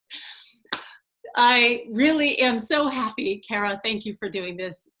I really am so happy, Cara. Thank you for doing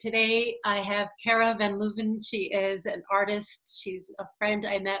this. Today, I have Cara Van Leuven. She is an artist. She's a friend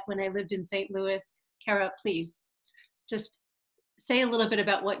I met when I lived in St. Louis. Cara, please just say a little bit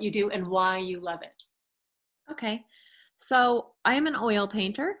about what you do and why you love it. Okay. So I am an oil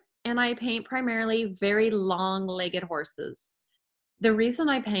painter and I paint primarily very long legged horses. The reason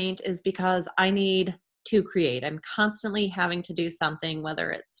I paint is because I need to create. I'm constantly having to do something, whether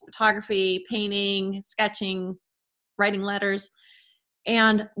it's photography, painting, sketching, writing letters.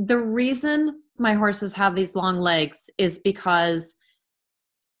 And the reason my horses have these long legs is because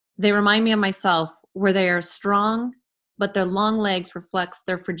they remind me of myself where they are strong, but their long legs reflects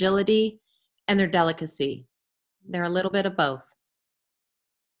their fragility and their delicacy. They're a little bit of both.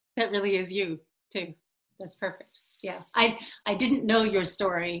 That really is you, too. That's perfect. Yeah. I didn't know your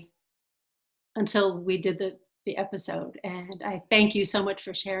story until we did the episode. And I thank you so much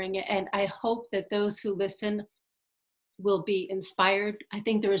for sharing it. And I hope that those who listen will be inspired. I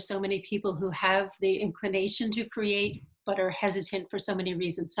think there are so many people who have the inclination to create, but are hesitant for so many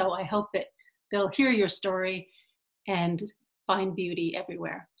reasons. So I hope that they'll hear your story and find beauty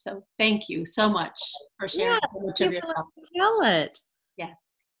everywhere. So thank you so much for Yeah, sharing so thank much of you for letting yourself. me tell it. Yes,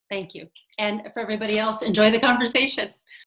 thank you. And for everybody else, enjoy the conversation.